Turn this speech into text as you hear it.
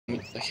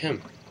like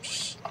him.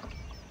 Just,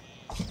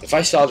 if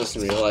I saw this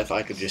in real life,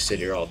 I could just sit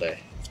here all day.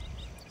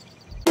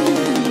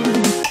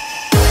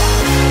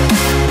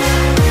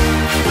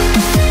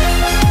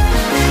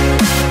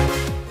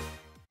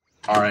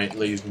 Alright,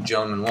 ladies and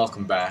gentlemen,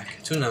 welcome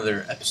back to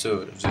another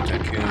episode of Zoo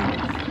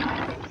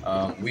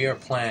Tycoon. We are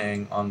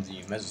playing on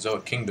the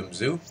Mesozoic Kingdom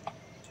Zoo.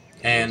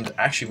 And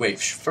actually, wait,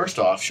 first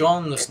off, show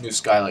them this new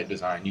skylight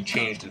design. You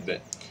changed it a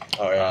bit.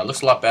 Oh, yeah. It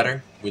looks a lot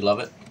better. We love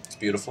it. It's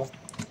beautiful.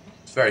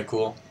 It's very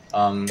cool.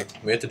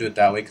 We had to do it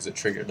that way because it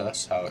triggered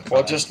us.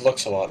 Well, it just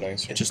looks a lot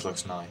nicer. It just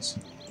looks nice.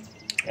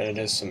 And it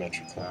is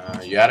symmetrical.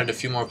 You added a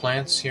few more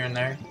plants here and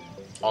there,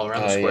 all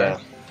around the square. Yeah.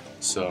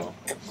 So,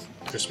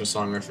 Christmas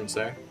song reference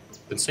there.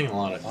 Been singing a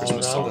lot of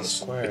Christmas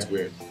songs. It's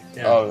weird.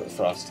 Yeah. Oh,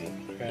 Frosty.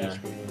 Yeah.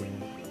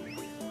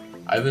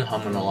 I've been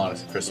humming a lot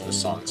of Christmas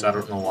songs. I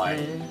don't know why.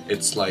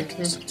 It's like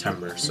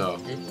September, so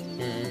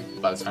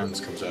by the time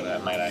this comes out,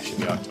 it might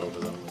actually be October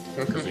though,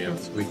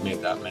 because we've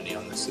made that many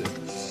on this. We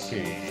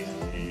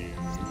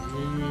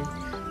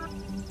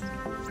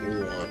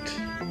want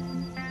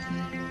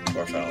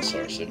dwarf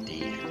ALLOSAUR, so D.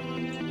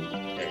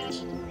 There it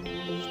is.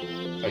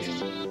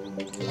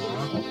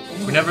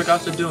 Okay. We never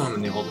got to do them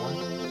in the old one.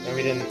 No,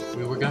 we didn't.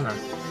 We were gonna,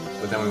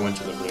 but then we went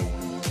to the real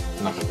one.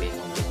 Not the real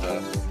one,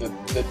 but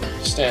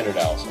the standard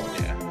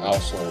ALLOSAUR. Yeah.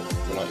 ALLOSAUR,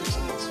 we're not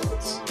using it, so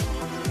it's...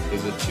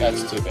 Is it too...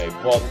 That's too big.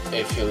 Well,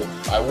 if you...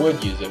 I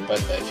would use it, but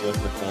if you look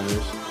at the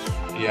corners...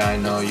 Yeah, I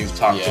know, you've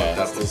talked about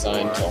that before.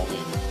 Designed to only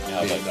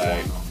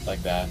have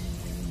like that.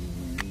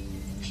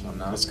 So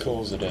now, as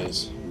cool as it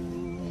is.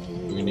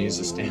 We're gonna use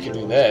the standard. You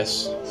can do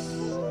this.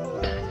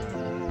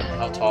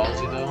 How tall is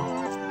he though?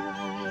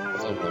 It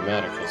doesn't really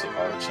matter because the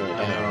arc's really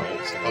down,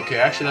 right? So. Okay,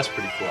 actually that's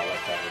pretty cool, I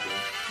like that idea.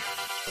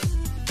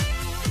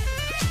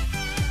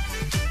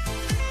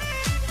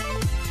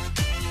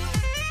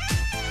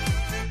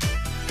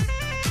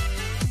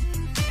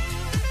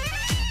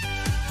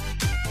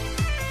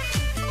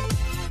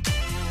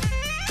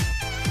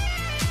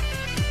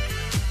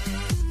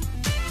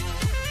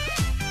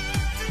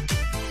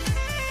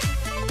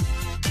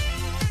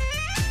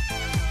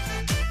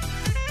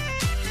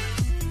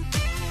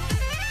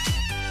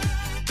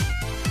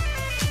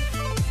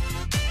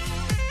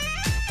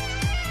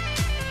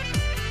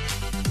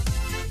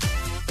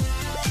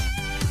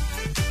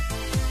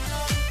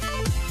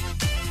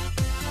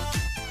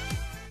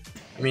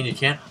 I mean, you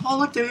can't... Oh,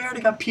 look, they already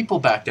got people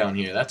back down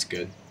here. That's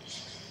good.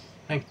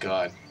 Thank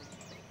God.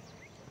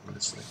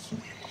 Honestly.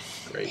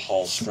 Great.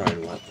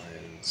 Holstein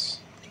wetlands.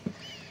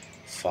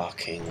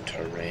 Fucking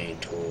terrain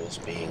tools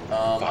being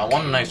I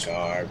want a nice...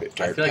 garbage.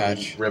 I feel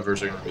like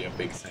rivers are going to be a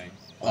big thing.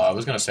 I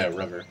was going to say a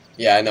river.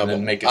 Yeah, I know, but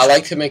make it I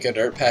like to make a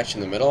dirt patch in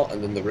the middle,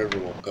 and then the river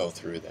will go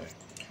through there.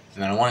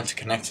 And then I want it to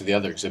connect to the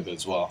other exhibit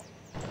as well.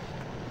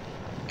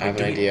 I have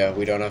an idea.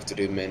 We don't have to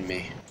do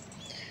Min-Me.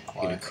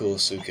 We can do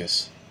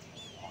KOOLASUCHUS.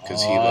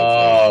 Because he lived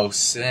there. Oh,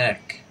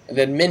 sick. And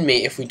then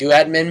Min-Me, if we do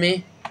add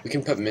Min-Me, we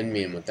can put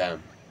Min-Me in with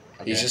them.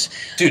 Okay. He's just...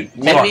 Dude,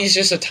 Min-Me's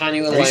just a tiny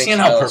little... Are you seeing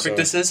how perfect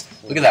this is?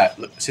 Look at that.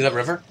 Look, see that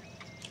river?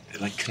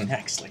 It, like,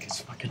 connects. Like, it's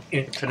fucking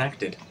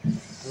interconnected.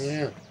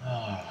 Yeah.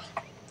 Oh,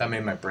 that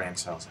made my brain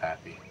cells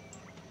happy.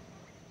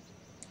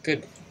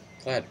 Good.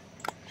 Glad.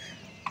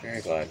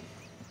 Very glad.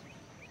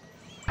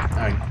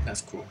 Alright,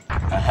 that's cool.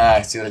 Aha,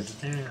 I see what I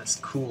did there? That's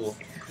cool.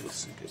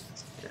 KOOLASUCHUS.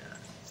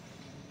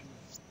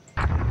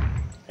 Yeah.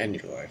 And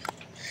your life.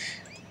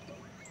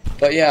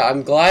 But yeah,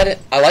 I'm glad.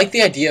 I like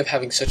the idea of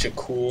having such a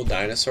cool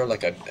dinosaur,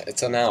 like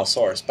it's an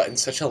Allosaurus, but in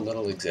such a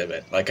little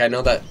exhibit. Like, I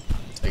know that,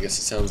 I guess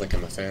it sounds like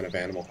I'm a fan of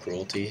animal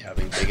cruelty,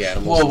 having big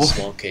animals in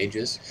small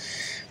cages.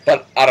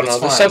 But I don't know,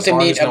 there's something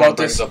neat about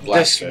this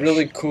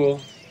really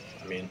cool.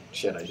 I mean,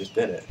 shit, I just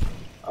did it.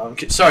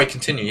 Sorry,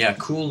 continue. Yeah,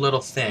 cool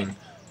little thing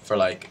for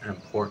like an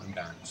important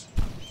dance.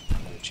 I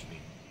know what you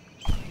mean.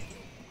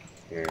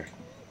 Yeah.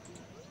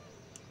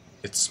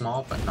 It's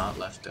small but not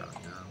left out,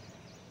 you know?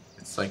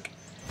 It's like,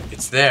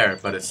 it's there,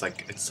 but it's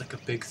like a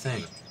big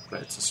thing,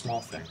 but it's a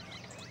small thing.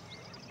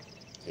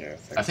 Yeah,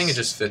 I think it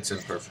just fits in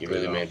perfectly. You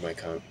really made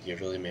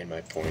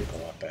my point a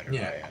lot better.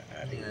 Yeah,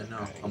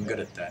 I'm good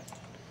at that.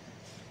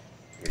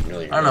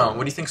 Really, I don't know,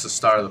 what do you think's the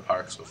star of the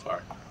park so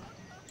far?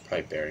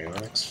 Probably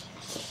baryonyx.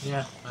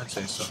 Yeah, I'd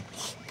say so.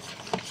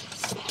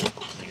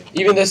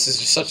 Even this is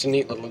just such a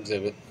neat little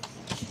exhibit.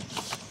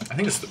 I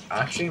think it's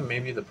actually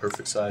maybe the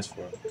perfect size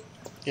for it.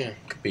 Yeah.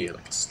 It could be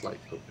like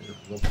a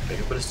little bit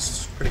bigger, but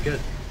it's pretty good.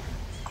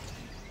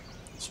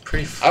 It's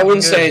pretty I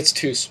wouldn't say it's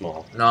too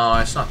small. No,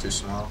 it's not too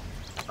small.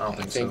 I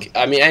don't think so.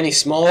 I mean, any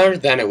smaller,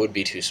 then it would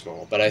be too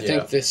small. But I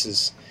think this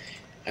is...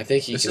 I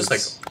think this is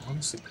like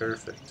honestly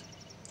perfect.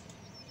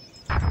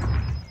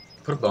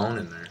 Put a bone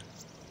in there.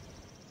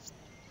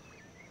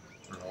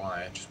 I don't know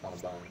why, I just want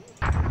a bone.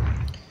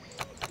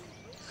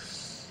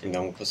 And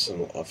then we'll put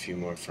a few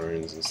more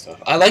ferns and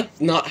stuff. I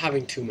like not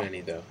having too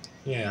many, though.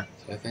 Yeah.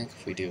 So I think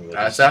if we do...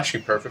 That's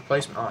actually perfect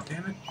placement. Oh,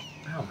 damn it.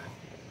 Wow, man.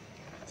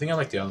 I think I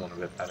like the other one a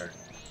bit better.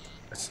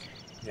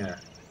 Yeah,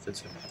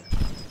 fits in better.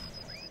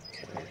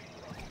 Okay.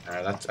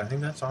 Alright, I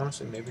think that's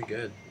honestly maybe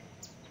good.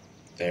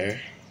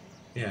 There?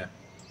 Yeah.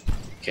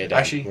 Okay, done.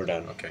 Actually, we're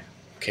done. Okay.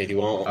 Okay, do you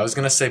want I was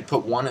gonna say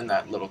put one in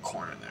that little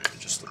corner there. It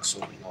just looks so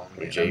long.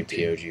 a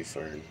JPOG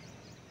fern?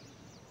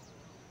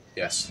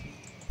 Yes.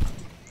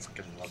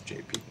 Fucking love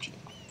JPG.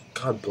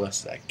 God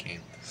bless that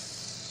game.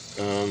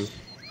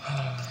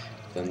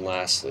 Then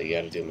lastly, you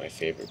gotta do my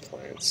favorite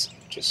plants.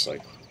 Just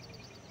like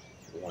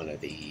one of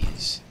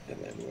these, and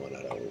then one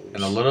of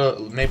those.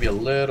 And maybe a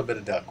little bit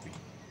of duckweed.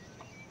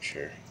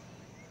 Sure.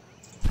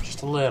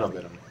 Just a little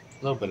bit of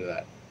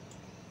that.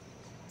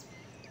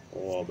 A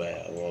little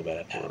bit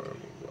of pepper.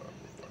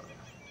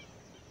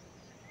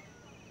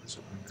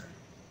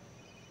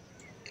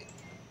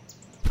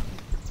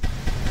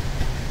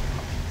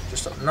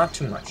 Just not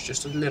too much,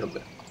 just a little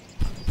bit.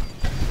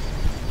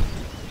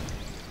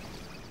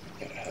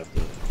 Gotta have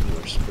the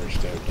more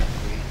spruced out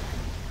duckweed.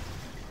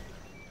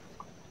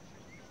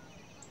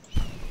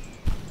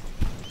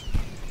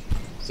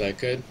 Is that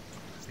good?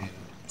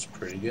 It's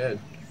pretty good.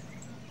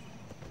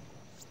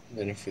 And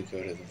then if we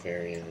go to the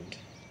very end,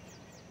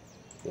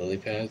 lily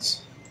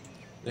pads.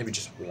 Maybe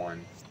just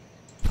one.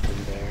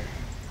 None there.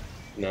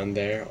 None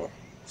there. Or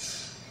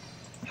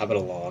how about a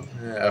log?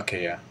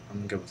 Okay, yeah,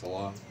 I'm good with a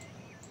log.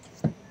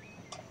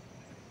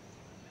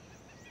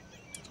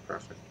 That's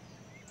perfect.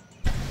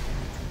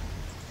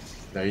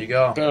 There you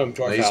go. Boom,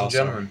 dwarf ladies and ALLOSAUR.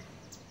 gentlemen.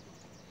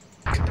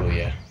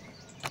 Kabooyah.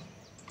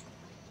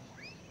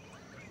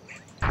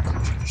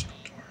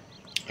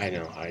 I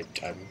know. I'm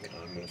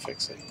gonna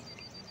fix it.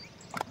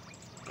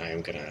 I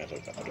am gonna add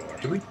a door.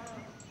 Do we?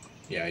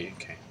 Yeah, you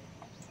can.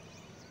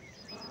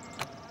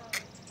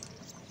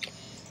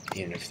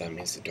 Even if that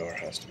means the door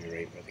has to be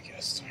right where the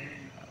guests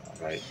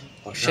are. Right.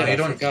 Oh shit! No, you I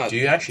don't. forgot. Do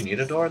you actually need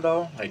a door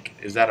though? Like,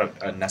 is that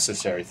a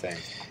necessary thing?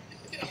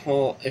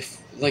 Well,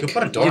 if like could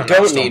put a door you in that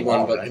don't stone need one,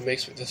 wall, but right? it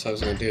makes that's what I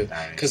was gonna do.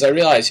 Nice. Because I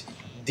realized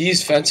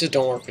these fences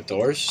don't work with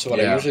doors. So what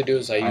I Yeah. usually do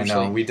is I I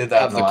usually know we did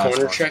that have in the last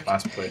corner one, trick.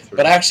 last playthrough.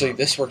 But actually,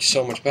 this works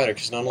so much better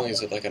because not only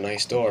is it like a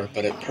nice door,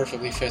 but it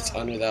perfectly fits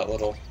under that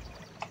little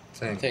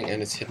thing,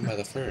 and it's hidden by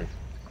the fern.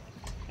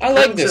 I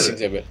like this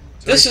exhibit.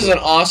 This is an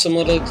awesome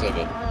little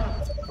exhibit.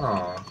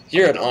 Aww.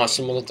 You're an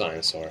awesome little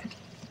dinosaur,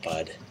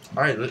 bud.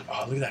 All right. Look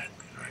at that.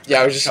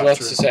 Yeah, I was just Shot about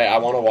through to it. say I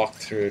want to walk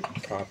through it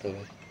properly.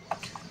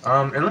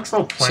 It looks a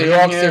little plain you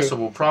walk here, through. so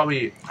we'll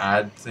probably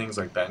add things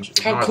like benches.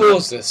 How cool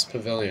is this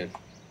pavilion?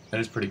 That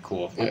is pretty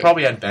cool. We'll Yeah.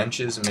 probably add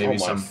benches and Oh maybe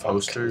my some fuck.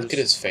 posters. Look at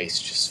his face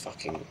just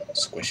fucking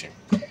squishing.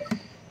 But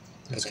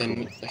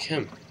then, like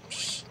him.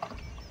 Just...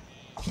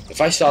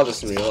 If I saw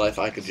this in real life,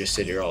 I could just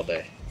sit here all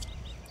day.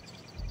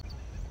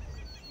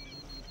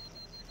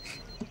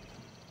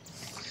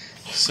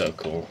 So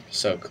cool.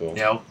 So cool.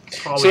 Yeah, we'll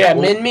probably. So yeah,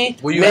 we'll, Min-Me.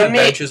 Will you add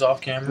benches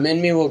off camera?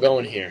 Min-Me will go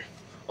in here.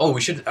 Oh,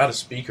 we should add a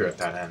speaker at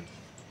that end.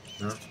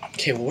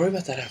 Okay, we'll worry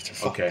about that after.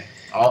 Fuck. Okay.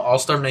 I'll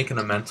start making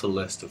a mental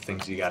list of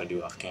things you got to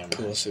do off camera.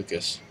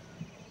 KOOLASUCHUS.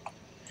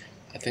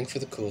 I think for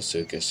the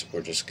KOOLASUCHUS,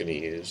 we're just gonna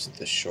use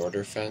the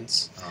shorter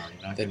fence Oh,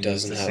 you're not that gonna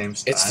use doesn't the have. same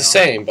style? It's the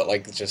same, but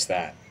like just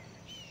that.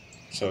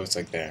 So it's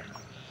like there.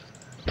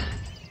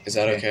 Is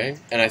that okay?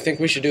 And I think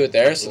we should do it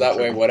there, so that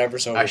way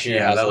whatever's over Actually,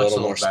 here yeah, has that a looks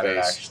little more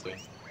better, space. actually.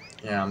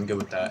 Yeah, I'm good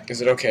with that.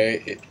 Is it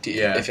okay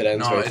Yeah. if it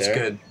ends no, right it's there?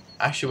 good.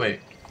 Actually, wait.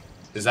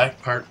 Is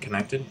that part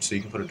connected? So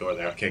you can put a door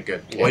there. Okay,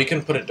 good. Yeah. Well, you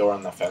can put a door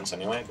on the fence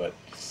anyway, but...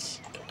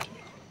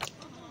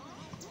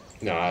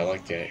 No, I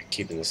like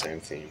keeping the same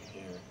theme.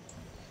 Yeah.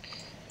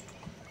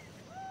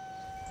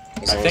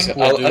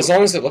 As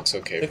long as it looks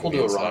okay. I think from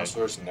we'll the do a inside.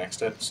 Rhinosaurus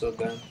next episode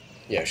then.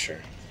 Yeah, sure.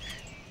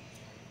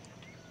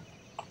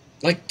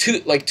 Like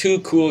two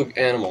cool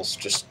animals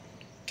just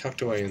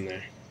tucked away in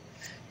there.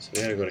 So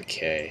we gotta go to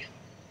K.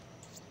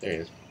 There he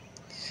is.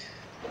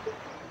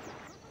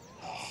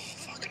 Oh,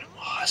 fucking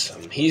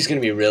awesome. He's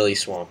gonna be really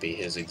swampy,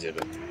 his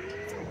exhibit.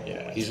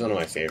 Yeah. He's one of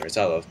my favorites.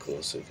 I love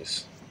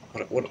KOOLASUCHUS.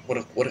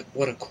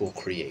 What a cool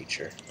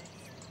creature.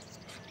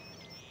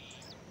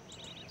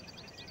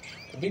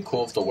 It'd be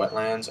cool if the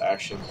wetlands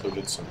actually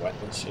included some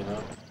wetness, you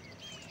know?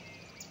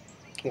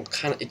 Well,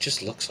 kind of. It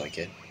just looks like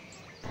it.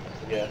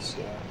 Yes,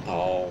 yeah.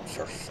 Oh,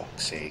 for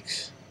fuck's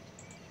sakes.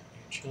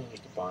 Change the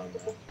binder.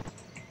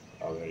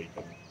 Oh, there you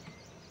go.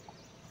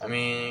 I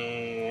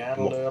mean, add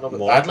a little bit.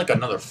 More? Add like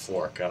another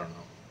fork, I don't know.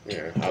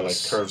 Yeah, That like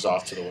curves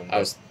off to the window. I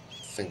was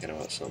thinking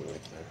about something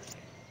like that.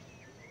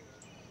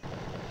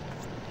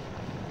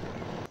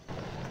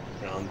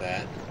 Around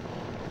that.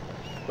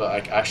 But I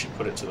actually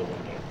put it to the window.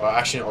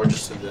 Or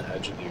just to the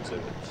edge of the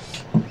exhibit.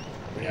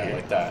 Yeah, Here.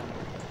 like that.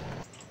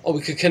 Oh,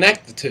 we could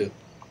connect the two.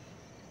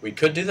 We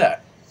could do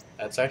that.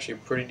 That's actually a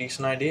pretty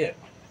decent idea.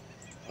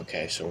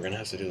 Okay, so we're gonna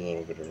have to do a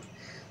little bit of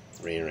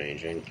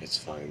rearranging. It's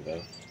fine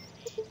though.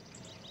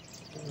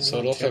 So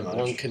it'll look like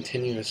one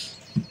continuous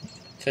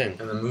thing.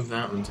 And then move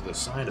that one to the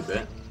side a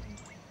bit.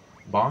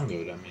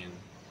 Bongoed, I mean.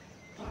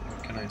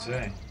 What can I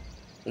say?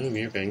 Ooh,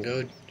 you're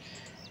bangoed.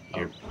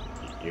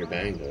 You're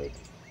bangoed.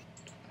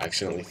 I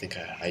accidentally think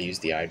I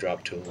used the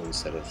eyedrop tool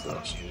instead of the...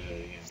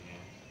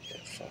 Yeah,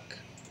 fuck.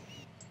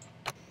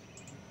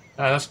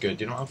 Ah, that's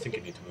good. I don't think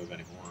you need to move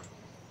anymore.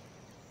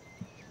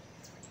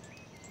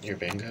 You're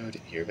bangoed,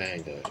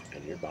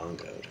 and you're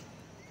bongoed.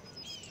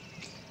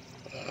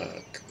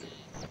 Fuck.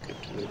 Good.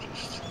 actually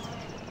just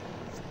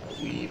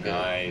a wee bit.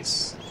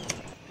 Nice.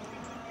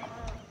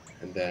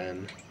 And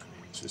then,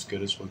 It's as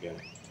good as we'll get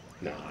it.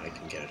 no, I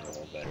can get it a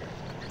little better.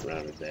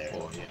 Around it there.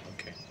 Oh yeah,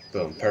 okay.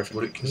 Boom,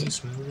 perfect. Can you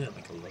smooth it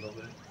like a little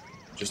bit?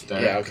 Just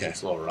there. Yeah, okay.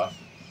 It's a little rough.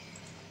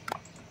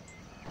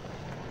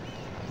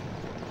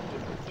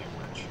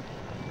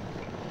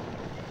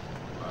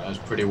 That was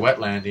pretty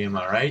wetlandy, am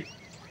I right?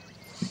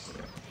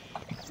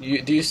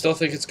 Do you still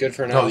think it's good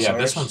for an Oh Allosaurus? yeah,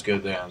 this one's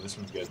good. Yeah, this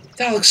one's good.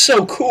 That looks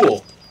so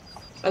cool.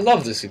 I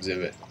love this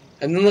exhibit.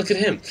 And then look at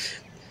him.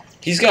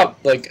 He's got,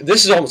 like,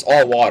 this is almost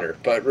all water,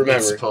 but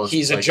remember,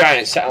 he's a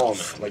giant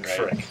salamander, like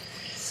frick.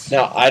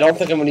 Now, I don't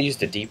think I'm going to use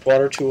the deep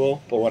water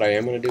tool, but what I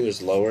am going to do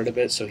is lower it a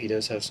bit so he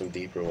does have some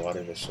deeper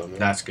water to swim in.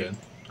 That's good.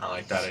 I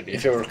like that idea.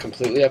 If it were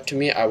completely up to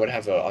me, I would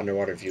have an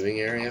underwater viewing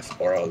area,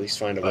 or at least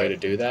find a way to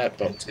do that,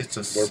 but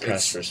we're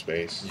pressed for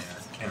space. Yeah,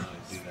 can't really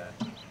do that.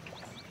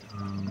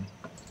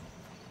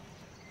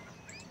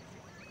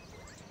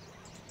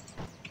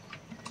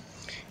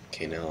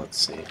 Okay, now let's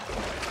see.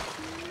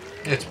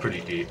 It's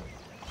pretty deep.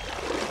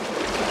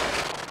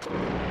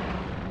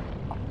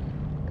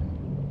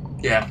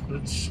 Yeah,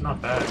 it's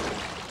not bad.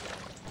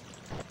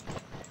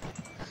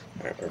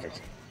 Alright,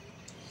 perfect.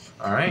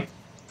 Alright.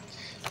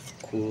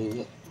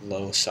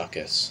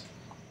 KOOLASUCHUS.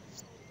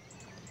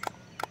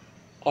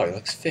 Oh, he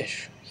likes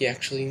fish. He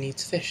actually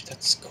needs fish.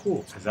 That's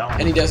cool. Is that one?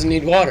 And he doesn't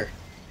need water.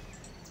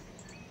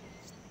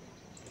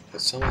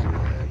 Put some on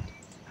land.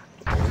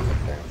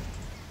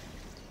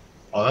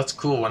 Oh, that's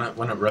cool.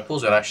 When it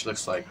ripples, it actually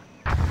looks like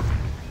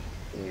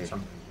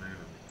something moving.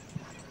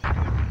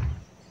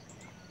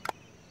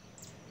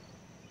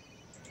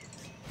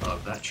 I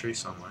love that tree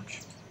so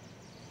much.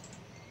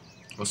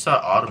 What's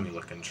that autumny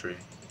looking tree?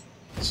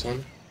 This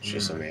one? It's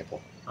just a maple.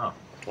 Oh.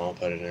 Do you want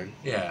to put it in?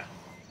 Yeah.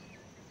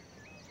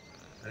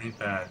 That ain't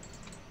bad.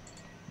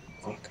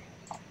 Okay.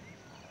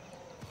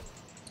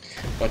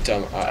 But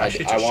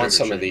I want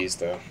some of these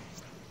though.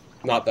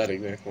 Not that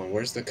exact one.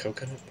 Where's the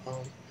coconut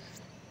palm?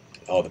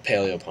 Oh, the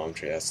paleo palm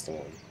tree. That's the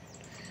one.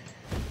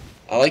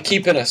 I like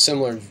keeping a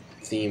similar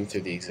theme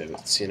through the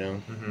exhibits. You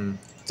know. Mm-hmm.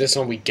 This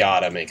one we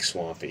gotta make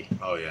swampy.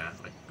 Oh yeah,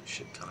 like a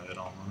shit ton of it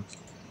almost.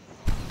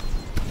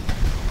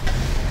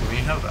 Can we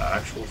have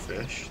actual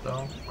fish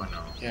though, or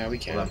no? Yeah, we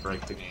can. Will that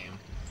break the game?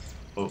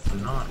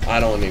 Hopefully not. I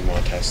don't even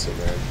want to test it,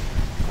 man.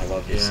 I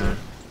love this. Yeah.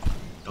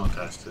 Don't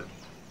test it.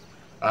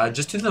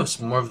 Just do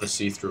more of the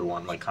see-through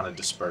one, like kind of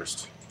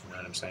dispersed. You know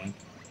what I'm saying?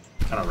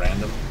 Kind of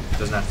random. It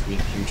doesn't have to be in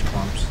huge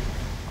clumps.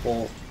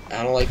 Well,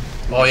 I don't like.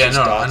 Oh yeah,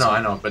 no,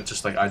 I know, but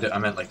just like I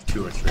meant like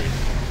 2 or 3.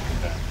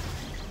 Okay.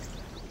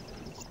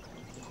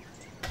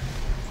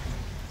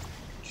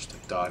 Just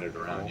like dot it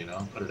around, you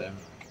know, put it in.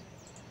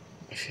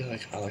 I feel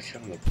like I like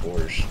having the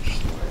borders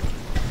just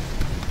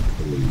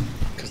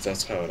because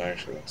that's how it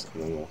actually looks.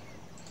 And then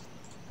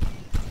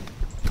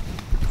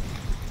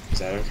is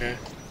that okay?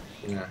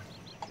 Yeah.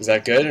 Is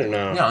that good or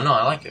no? No,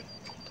 I like it.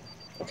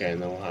 Okay,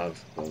 and then we'll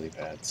have lily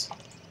pads.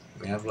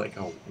 We have like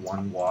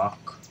one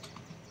walk.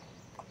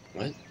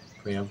 What?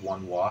 We have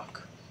one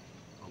walk.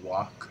 A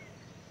walk.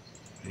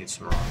 We need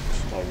some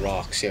rocks. Oh,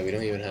 rocks. Yeah, we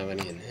don't even have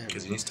any in him.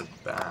 Because he needs to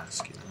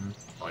bask, you know.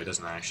 Well, he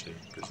doesn't actually,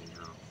 because you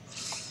know.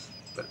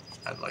 But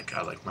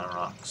I like my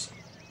rocks.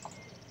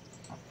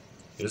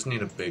 He doesn't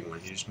need a big one.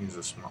 He just needs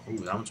a small. Ooh,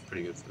 that one's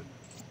pretty good for.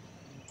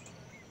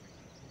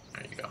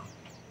 There you go.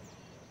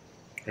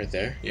 Right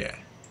there? Yeah.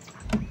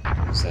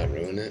 Does that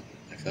ruin it?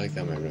 I feel like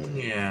that might ruin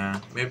it. Yeah.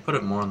 Maybe put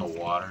it more in the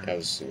water. That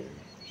was.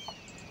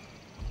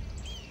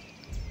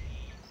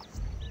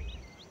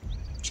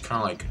 It's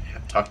kind of like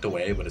tucked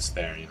away, but it's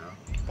there, you know.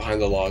 Behind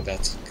the log,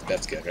 that's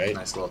good, right?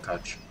 Nice little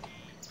touch.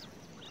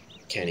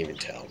 Can't even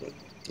tell, but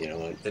you know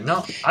what?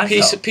 No,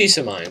 peace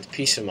of mind.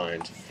 Peace of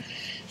mind.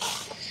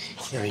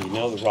 You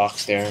know the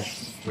rock's there.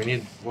 We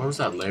need. What was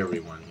that Larry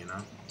one? You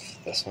know.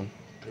 This one.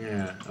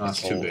 Yeah. Oh,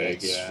 that's too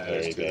big. Yeah,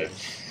 very big.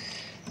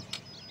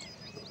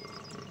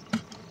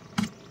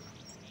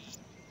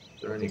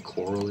 Is there any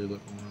corally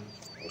looking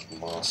ones? Those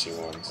mossy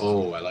ones.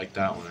 Oh, I like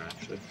that one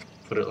actually.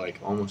 Put it like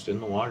almost in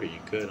the water. You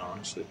could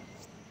honestly.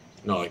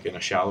 No, like in a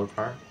shallow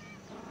part.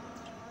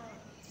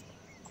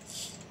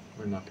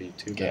 Would not be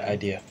too bad.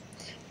 Idea.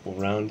 We'll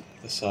round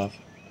this off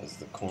as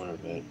the corner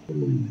bit.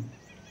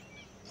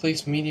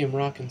 Place medium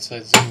rock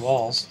inside zoo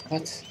walls.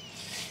 What?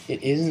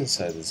 It is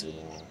inside the zoo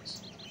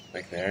walls.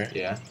 Like there?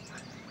 Yeah.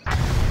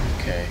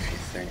 Okay, if you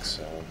think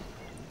so.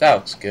 That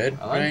looks good,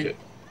 I like right? it.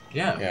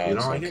 Yeah, Yeah, you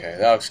it's don't like okay. it?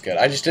 That looks good.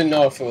 I just didn't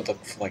know if it would look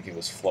like it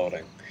was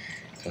floating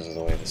because of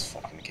the way this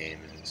fucking game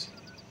is.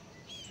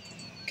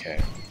 Okay.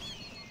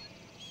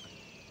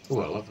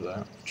 Ooh, I love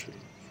that tree.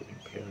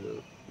 Freaking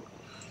paleo.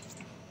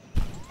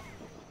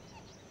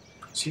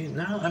 See,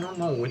 now I don't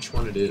know which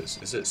one it is.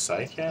 Is it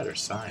Cycad or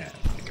Cyan?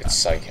 It's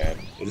Cycad.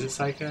 Is it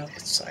Cycad?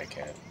 It's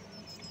Cycad.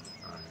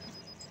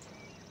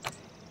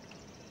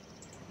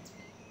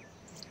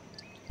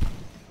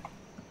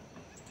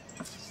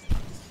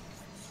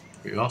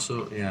 We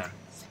also, yeah.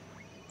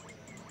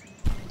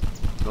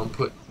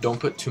 Don't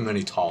put too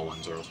many tall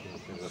ones, or else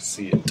we'll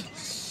see it.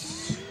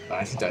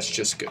 I think that's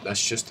just good.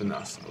 That's just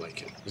enough. I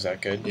like it. Is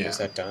that good? Yeah. Is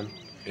that done?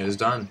 It is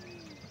done.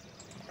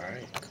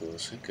 Alright,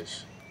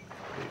 KOOLASUCHUS.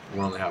 We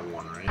only have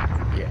one, right?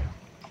 Yeah.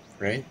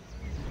 Right?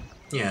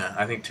 Yeah,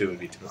 I think 2 would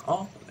be too much.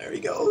 Oh, there he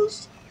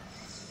goes.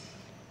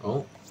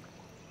 Oh.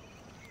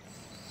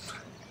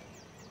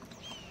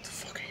 What the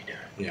fuck are you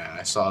doing? Yeah,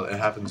 I saw it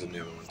happens in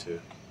the other one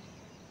too.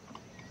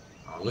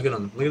 Oh, look at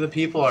them. Look at the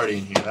people already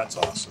in here. That's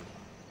awesome.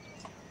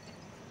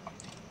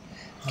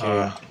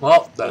 Okay.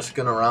 Well, that's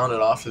gonna round it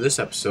off for this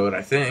episode,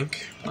 I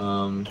think. I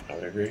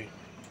would agree.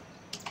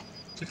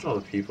 Look at all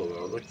the people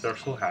though. Look, they're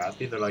so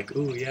happy. They're like,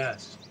 ooh,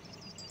 yes.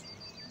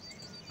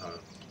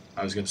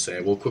 I was gonna say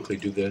we'll quickly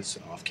do this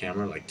off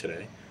camera, like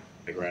today,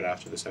 like right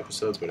after this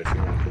episode. But if you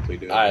want to quickly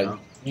do it, now.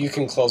 You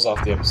can close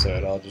off the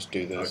episode. I'll just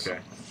do this. Okay.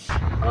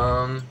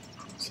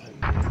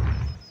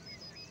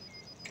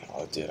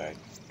 Oh, dude, I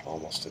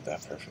almost did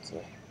that perfectly.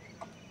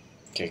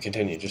 Okay,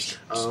 continue. Just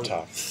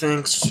talk.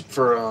 Thanks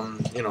for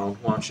you know,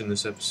 watching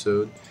this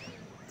episode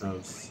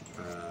of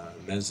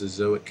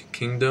Mesozoic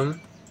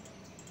Kingdom.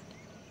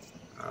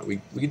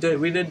 We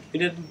did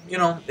you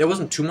know, it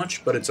wasn't too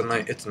much, but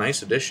it's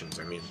nice additions.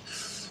 I mean,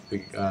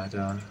 we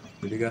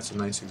do got some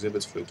nice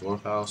exhibits for the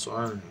Dwarf,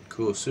 ALLOSAUR, and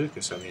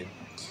KOOLASUCHUS. I mean,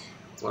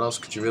 what else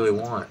could you really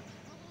want?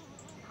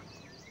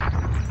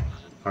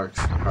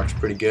 Park's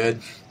pretty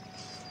good.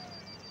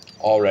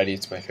 Already,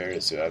 it's my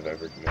favorite zoo I've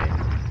ever made.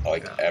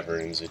 Like, ever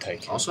in Zoo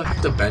Tycoon. Also, I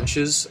think the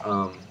benches,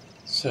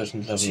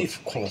 certain level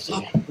of quality.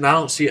 Look,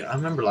 now, see, I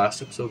remember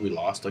last episode we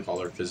lost, like, all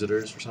our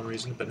visitors for some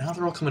reason, but now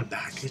they're all coming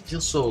back. It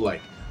feels so,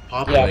 like,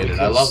 populated.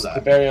 Yeah, I love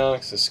that. The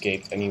Baryonyx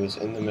escaped, and he was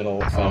in the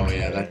middle of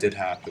yeah, that did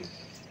happen.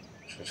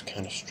 Which was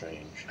kind of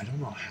strange. I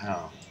don't know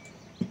how.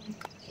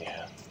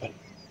 Yeah, but...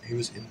 He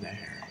was in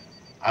there.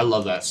 I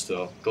love that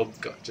still. Go,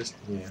 just,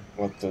 yeah.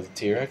 What, the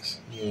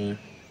T-Rex? Yeah.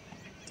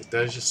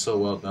 That is just so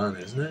well done,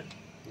 isn't it?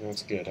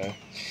 That's good, eh?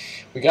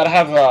 We gotta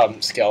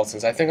have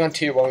skeletons. I think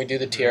when we do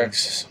the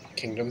T-Rex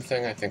Kingdom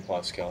thing, I think we'll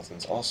have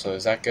skeletons. Also,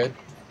 is that good?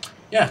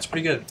 Yeah, it's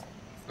pretty good.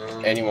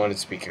 And you wanted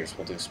speakers.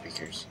 We'll do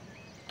speakers.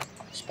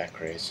 Spec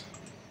rays.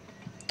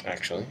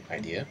 Actually,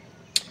 idea.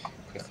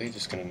 Quickly,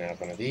 just gonna nab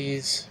one of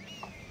these.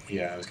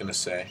 Yeah, I was gonna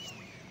say.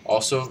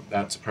 Also,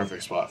 that's a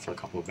perfect spot for a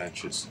couple of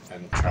benches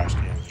and trash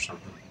cans or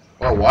something.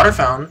 Or a water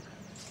fountain.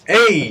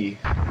 Hey! Do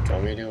you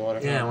want me to do a water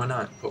fountain? Yeah, why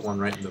not? Put one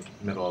right in the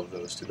middle of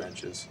those 2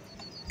 benches.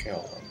 Okay,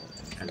 hold on.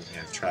 And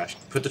yeah, trash.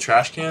 Put the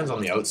trash cans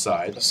on the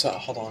outside. So,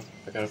 hold on.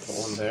 I gotta put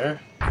one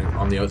there. And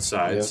on the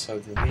outside.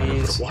 Of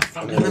these. Put a water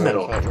fountain in the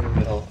middle. In the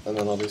middle. And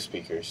then I'll do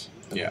speakers.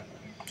 Yeah.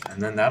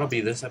 And then that'll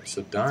be this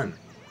episode done.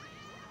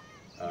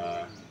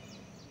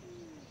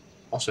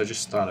 Also, I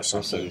just thought of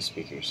something. Also do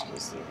speakers.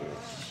 Is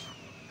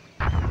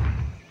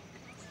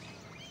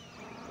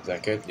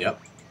that good?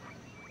 Yep.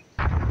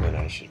 Then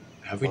I should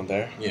have one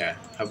there? Yeah.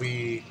 Have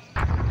we...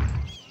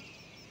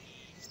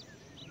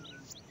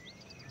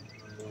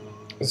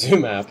 Zoo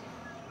map.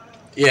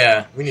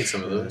 Yeah, we need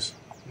some of those.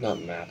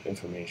 Not map,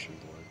 information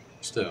board.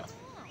 Still.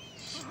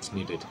 It's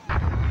needed.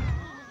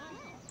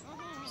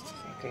 Just the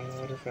fucking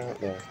water fountain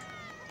there.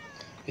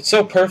 It's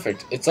so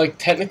perfect. It's like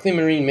technically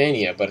Marine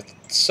Mania, but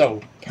it's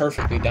so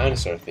perfectly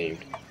dinosaur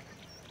themed.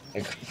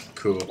 Like,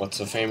 cool. What's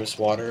a famous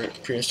water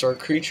prehistoric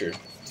creature?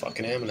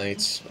 Fucking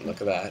ammonites. Look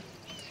at that.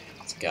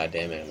 It's a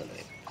goddamn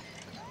ammonite.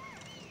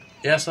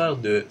 Yeah, so that'll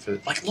do it for...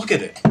 Like, look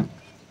at it!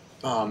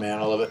 Oh, man,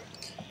 I love it.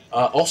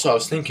 Also, I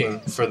was thinking,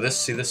 for this,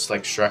 see this,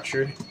 like,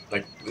 structure?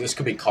 Like, this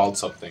could be called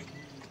something,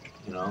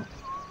 you know?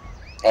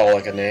 Oh,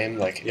 like a name?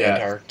 Like yeah.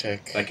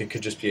 Antarctic? Like, it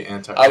could just be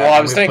Antarctic. Well,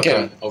 I was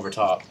thinking... over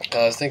top.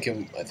 I was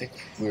thinking, I think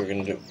we were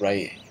going to do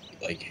right,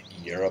 like,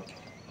 Europe.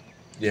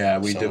 Yeah,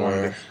 we did want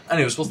to do...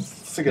 Anyways, we'll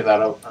figure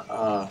that out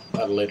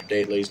at a later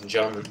date, ladies and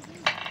gentlemen.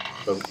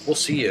 But we'll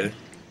see you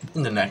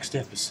in the next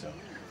episode.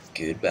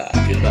 Goodbye.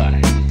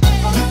 Goodbye.